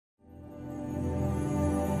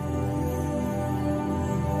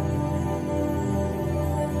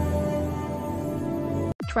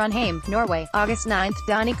Trondheim, Norway, August 9.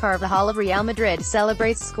 Dani Carvajal of Real Madrid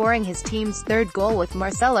celebrates scoring his team's third goal with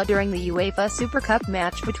Marcelo during the UEFA Super Cup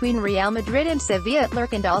match between Real Madrid and Sevilla at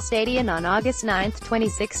Lerkendal Stadion on August 9,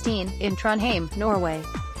 2016, in Trondheim, Norway.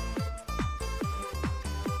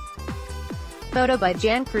 Photo by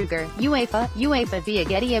Jan Kruger, UEFA via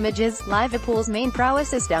Getty Images. Liverpool's main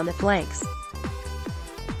prowess is down the flanks.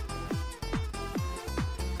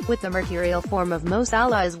 With the mercurial form of Mo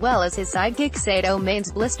Salah as well as his sidekick Saido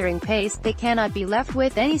Mane's blistering pace, they cannot be left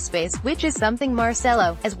with any space, which is something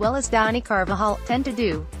Marcelo, as well as Dani Carvajal, tend to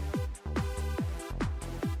do.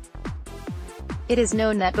 It is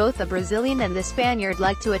known that both the Brazilian and the Spaniard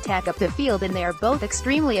like to attack up the field, and they are both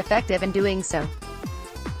extremely effective in doing so.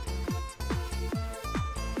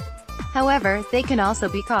 However, they can also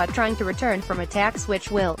be caught trying to return from attacks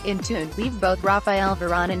which will, in turn, leave both Rafael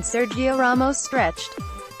Varane and Sergio Ramos stretched.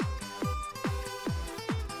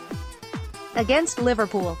 Against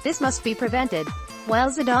Liverpool, this must be prevented.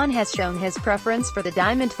 While Zidane has shown his preference for the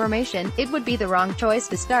diamond formation, it would be the wrong choice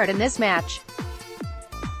to start in this match.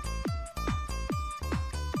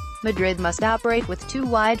 Madrid must operate with two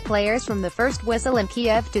wide players from the first whistle in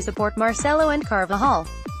Kiev to support Marcelo and Carvajal.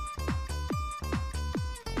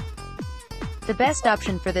 The best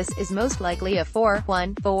option for this is most likely a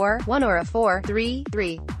 4-1-4-1 or a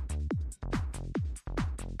 4-3-3.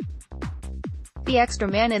 The extra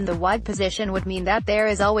man in the wide position would mean that there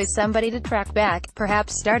is always somebody to track back,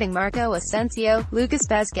 perhaps starting Marco Asensio, Lucas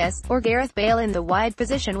Vazquez, or Gareth Bale in the wide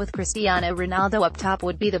position with Cristiano Ronaldo up top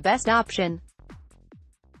would be the best option.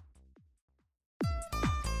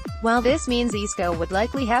 While this means Isco would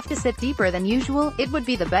likely have to sit deeper than usual, it would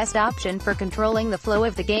be the best option for controlling the flow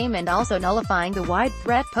of the game and also nullifying the wide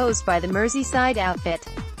threat posed by the Merseyside outfit.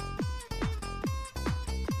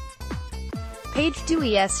 Page 2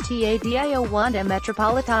 Estadio Wanda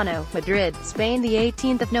Metropolitano, Madrid, Spain. The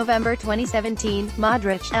 18th of November 2017,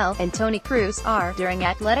 Modric, L, and Toni Kroos, R, during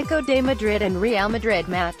Atletico de Madrid and Real Madrid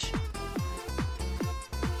match.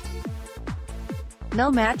 No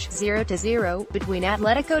match, 0-0, between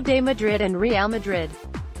Atletico de Madrid and Real Madrid.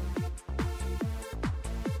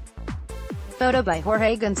 Photo by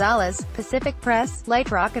Jorge Gonzalez, Pacific Press,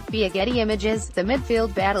 Light Rocket via Getty Images. The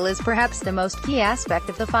midfield battle is perhaps the most key aspect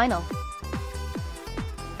of the final.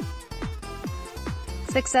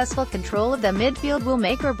 Successful control of the midfield will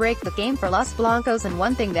make or break the game for Los Blancos, and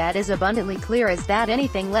one thing that is abundantly clear is that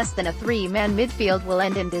anything less than a three-man midfield will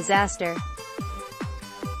end in disaster.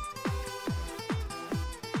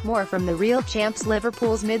 More from the real champs.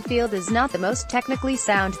 Liverpool's midfield is not the most technically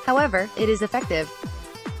sound, however, it is effective.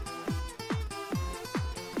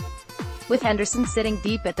 With Henderson sitting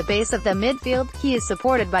deep at the base of the midfield, he is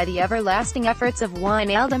supported by the everlasting efforts of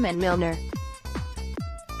Wijnaldum and Milner.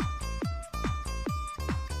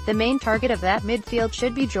 The main target of that midfield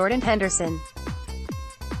should be Jordan Henderson.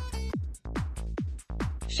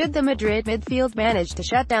 Should the Madrid midfield manage to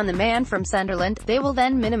shut down the man from Sunderland, they will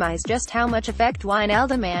then minimize just how much effect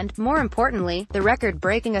Wijnaldum and, more importantly, the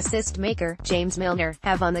record-breaking assist maker, James Milner,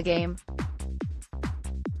 have on the game.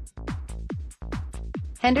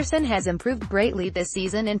 Henderson has improved greatly this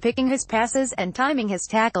season in picking his passes and timing his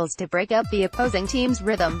tackles to break up the opposing team's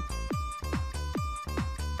rhythm.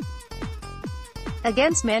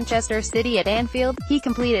 Against Manchester City at Anfield, he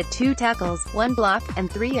completed 2 tackles, 1 block,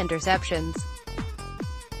 and 3 interceptions.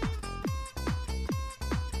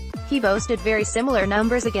 He boasted very similar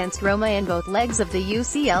numbers against Roma in both legs of the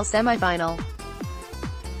UCL semi-final.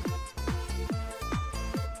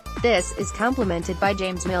 This is complemented by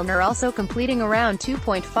James Milner also completing around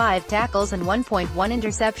 2.5 tackles and 1.1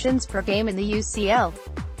 interceptions per game in the UCL.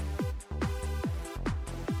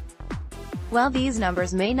 While these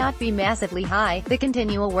numbers may not be massively high, the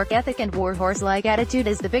continual work ethic and warhorse-like attitude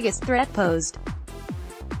is the biggest threat posed.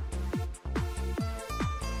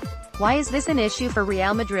 Why is this an issue for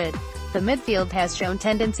Real Madrid? The midfield has shown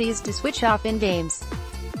tendencies to switch off in games.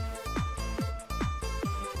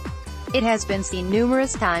 It has been seen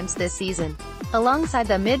numerous times this season. Alongside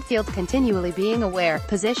the midfield continually being aware,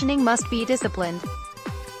 positioning must be disciplined.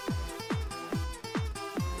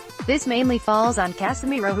 This mainly falls on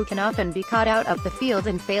Casemiro, who can often be caught out of the field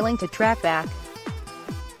and failing to track back.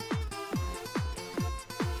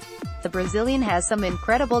 The Brazilian has some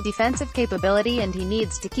incredible defensive capability, and he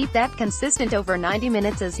needs to keep that consistent over 90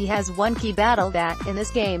 minutes, as he has one key battle that, in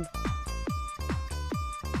this game,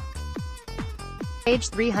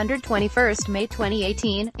 Page 321st May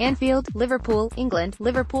 2018, Anfield, Liverpool, England.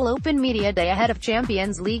 Liverpool Open Media Day ahead of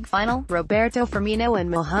Champions League final. Roberto Firmino and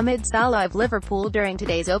Mohamed Salah of Liverpool during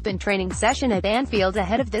today's open training session at Anfield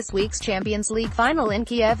ahead of this week's Champions League final in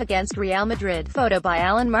Kiev against Real Madrid. Photo by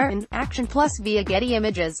Alan Martin, Action Plus via Getty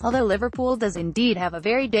Images. Although Liverpool does indeed have a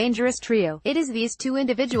very dangerous trio, it is these two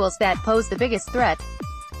individuals that pose the biggest threat.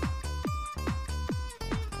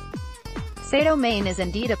 Saido Mane is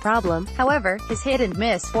indeed a problem, however, his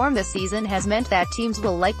hit-and-miss form this season has meant that teams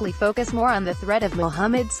will likely focus more on the threat of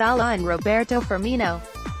Mohamed Salah and Roberto Firmino.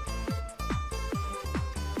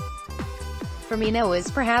 Firmino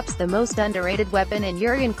is perhaps the most underrated weapon in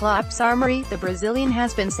Jurgen Klopp's armory. The Brazilian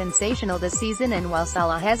has been sensational this season, and while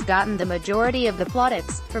Salah has gotten the majority of the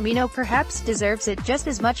plaudits, Firmino perhaps deserves it just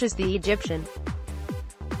as much as the Egyptian.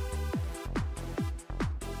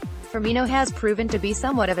 Firmino has proven to be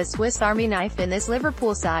somewhat of a Swiss Army knife in this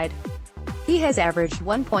Liverpool side. He has averaged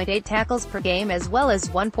 1.8 tackles per game as well as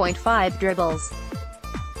 1.5 dribbles.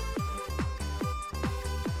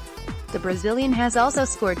 The Brazilian has also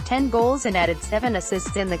scored 10 goals and added 7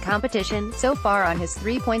 assists in the competition. So far on his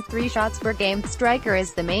 3.3 shots per game, striker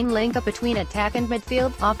is the main link-up between attack and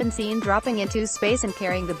midfield, often seen dropping into space and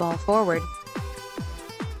carrying the ball forward.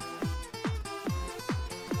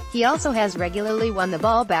 He also has regularly won the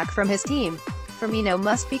ball back from his team. Firmino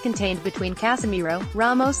must be contained between Casemiro,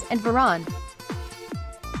 Ramos, and Varane.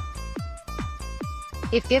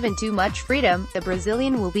 If given too much freedom, the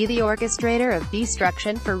Brazilian will be the orchestrator of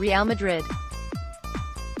destruction for Real Madrid.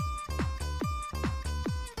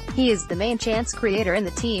 He is the main chance creator in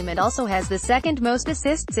the team and also has the second most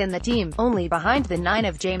assists in the team, only behind the 9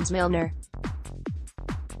 of James Milner.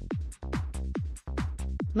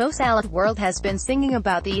 Mo Salah world has been singing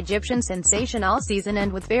about the Egyptian sensation all season,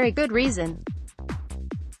 and with very good reason.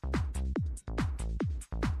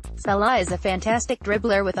 Salah is a fantastic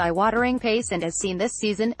dribbler with eye-watering pace and has seen this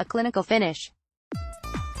season a clinical finish.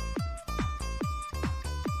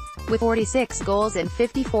 With 46 goals in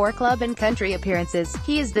 54 club and country appearances,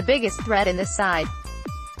 he is the biggest threat in this side.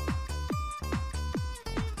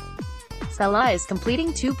 Salah is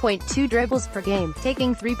completing 2.2 dribbles per game,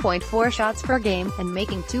 taking 3.4 shots per game, and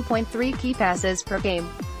making 2.3 key passes per game.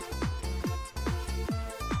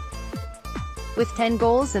 With 10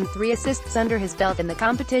 goals and 3 assists under his belt in the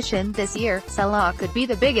competition this year, Salah could be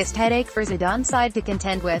the biggest headache for Zidane's side to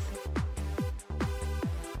contend with.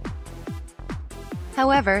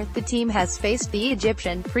 However, the team has faced the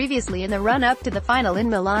Egyptian previously in the run-up to the final in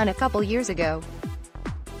Milan a couple years ago.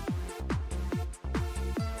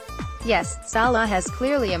 Yes, Salah has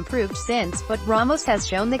clearly improved since, but Ramos has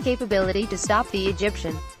shown the capability to stop the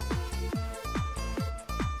Egyptian.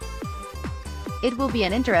 It will be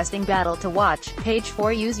an interesting battle to watch. Page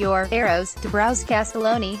 4 Use your arrows to browse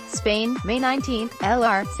Castelloni, Spain, May 19,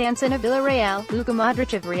 LR, Sanson of Villarreal, Luka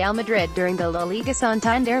Modric of Real Madrid during the La Liga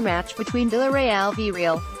Santander match between Villarreal v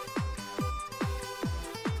Real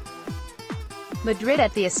Madrid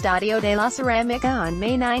at the Estadio de la Ceramica on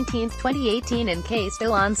May 19, 2018 in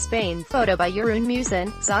Castellón, Spain. Photo by Jeroen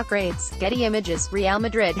Musen, Socrates, Getty Images. Real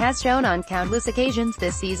Madrid has shown on countless occasions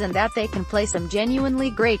this season that they can play some genuinely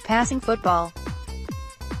great passing football.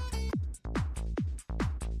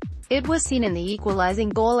 It was seen in the equalizing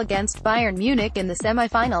goal against Bayern Munich in the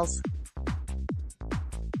semi-finals.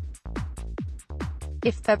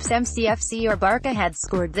 If Pep's MCFC or Barca had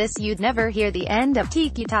scored this, you'd never hear the end of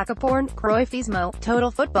tiki-taka porn, Cruyffismo, total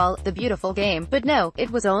football, the beautiful game. But no, it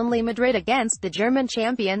was only Madrid against the German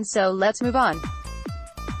champions, so let's move on.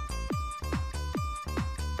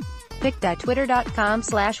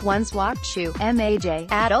 Pic.twitter.com/oneswalkedshoe, MAJ,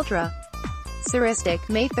 @ultra. Suristic,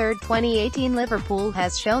 May 3, 2018 Liverpool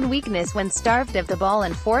has shown weakness when starved of the ball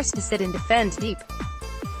and forced to sit and defend deep.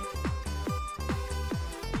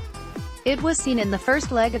 It was seen in the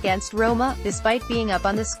first leg against Roma. Despite being up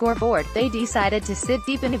on the scoreboard, they decided to sit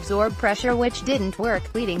deep and absorb pressure, which didn't work,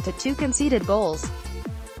 leading to 2 conceded goals.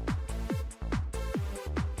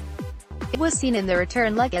 It was seen in the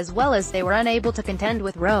return leg as well, as they were unable to contend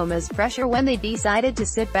with Roma's pressure when they decided to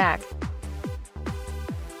sit back.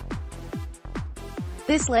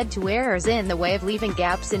 This led to errors in the way of leaving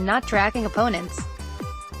gaps and not tracking opponents.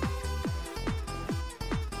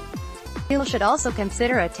 Real should also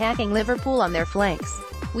consider attacking Liverpool on their flanks.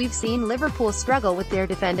 We've seen Liverpool struggle with their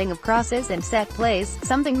defending of crosses and set plays,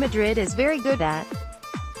 something Madrid is very good at.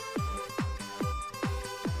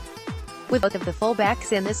 With both of the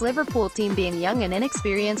full-backs in this Liverpool team being young and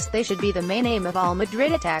inexperienced, they should be the main aim of all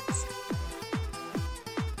Madrid attacks.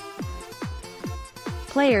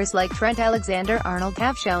 Players like Trent Alexander-Arnold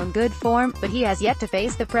have shown good form, but he has yet to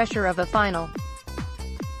face the pressure of a final.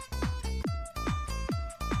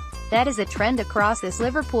 That is a trend across this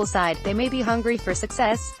Liverpool side. They may be hungry for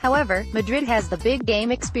success, however, Madrid has the big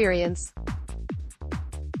game experience.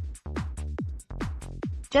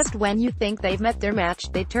 Just when you think they've met their match,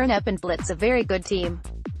 they turn up and blitz a very good team.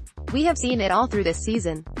 We have seen it all through this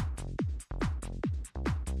season.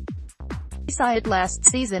 We saw it last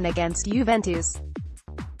season against Juventus.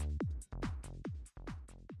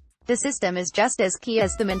 The system is just as key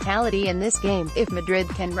as the mentality in this game. If Madrid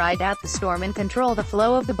can ride out the storm and control the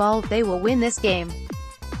flow of the ball, they will win this game.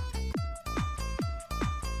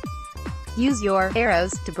 Use your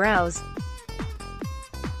arrows to browse.